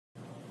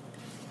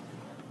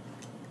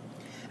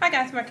Hi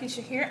guys,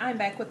 Markisha here. I'm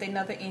back with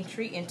another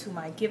entry into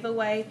my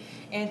giveaway,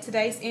 and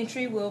today's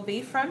entry will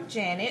be from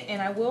Janet,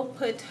 and I will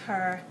put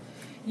her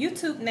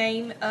YouTube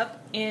name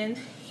up in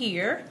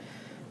here.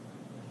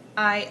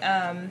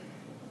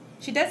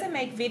 She doesn't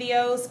make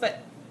videos,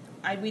 but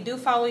we do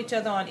follow each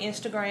other on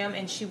Instagram,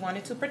 and she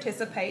wanted to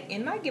participate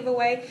in my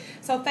giveaway.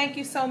 So thank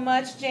you so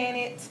much,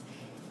 Janet.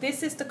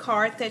 This is the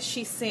card that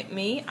she sent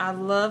me. I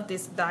love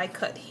this die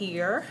cut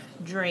here,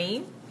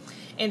 Dream.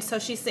 And so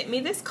she sent me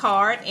this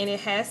card, and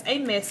it has a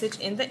message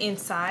in the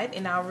inside,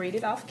 and I'll read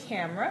it off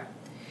camera.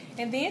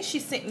 And then she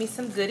sent me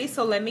some goodies,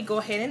 so let me go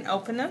ahead and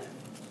open them.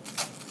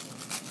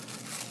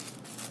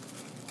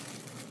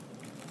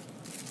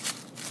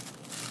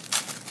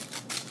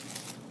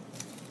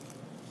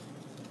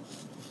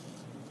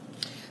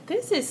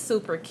 This is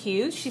super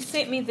cute. She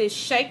sent me this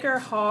shaker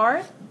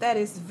heart. That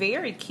is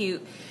very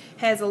cute.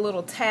 Has a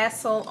little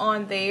tassel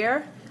on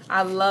there.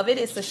 I love it.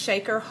 It's a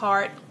shaker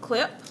heart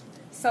clip.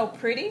 So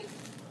pretty.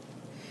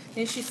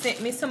 Then she sent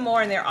me some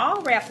more, and they're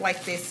all wrapped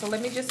like this. So let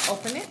me just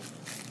open it.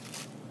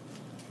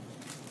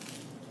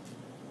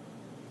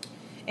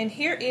 And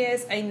here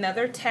is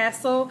another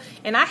tassel,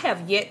 and I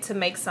have yet to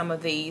make some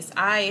of these.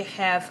 I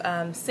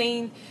have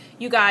seen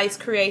you guys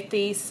create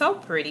these. So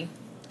pretty.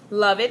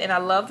 Love it, and I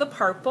love the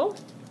purple.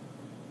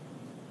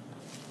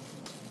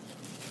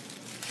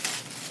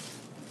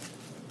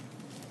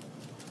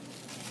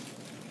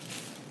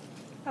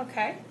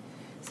 Okay.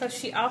 So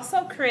she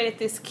also created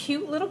this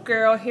cute little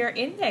girl here.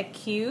 Isn't that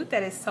cute?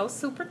 That is so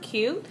super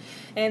cute.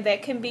 And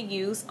that can be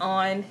used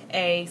on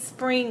a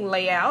spring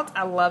layout.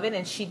 I love it.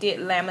 And she did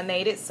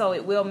laminate it, so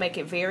it will make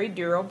it very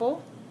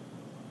durable.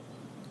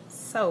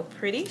 So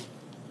pretty.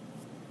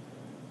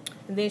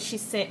 And then she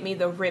sent me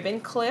the ribbon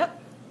clip.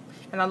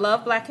 And I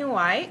love black and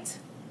white.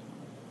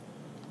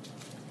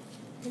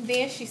 And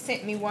then she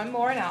sent me one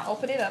more, and I'll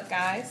open it up,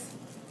 guys.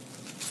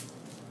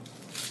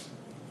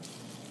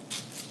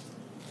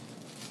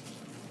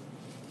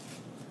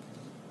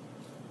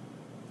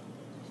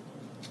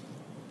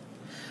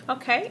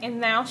 Okay, and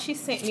now she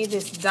sent me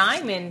this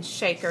diamond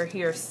shaker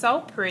here. So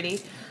pretty.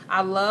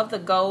 I love the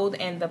gold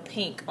and the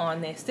pink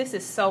on this. This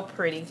is so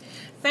pretty.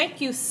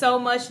 Thank you so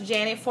much,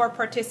 Janet, for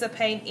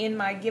participating in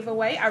my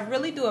giveaway. I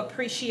really do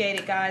appreciate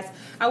it, guys.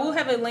 I will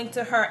have a link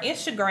to her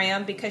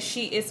Instagram because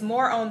she is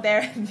more on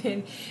there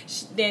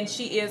than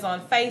she is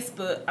on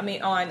Facebook. I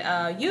mean, on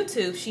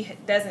YouTube. She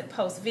doesn't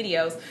post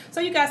videos.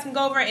 So you guys can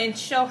go over and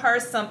show her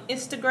some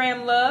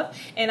Instagram love,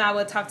 and I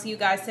will talk to you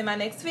guys in my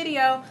next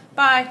video.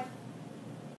 Bye.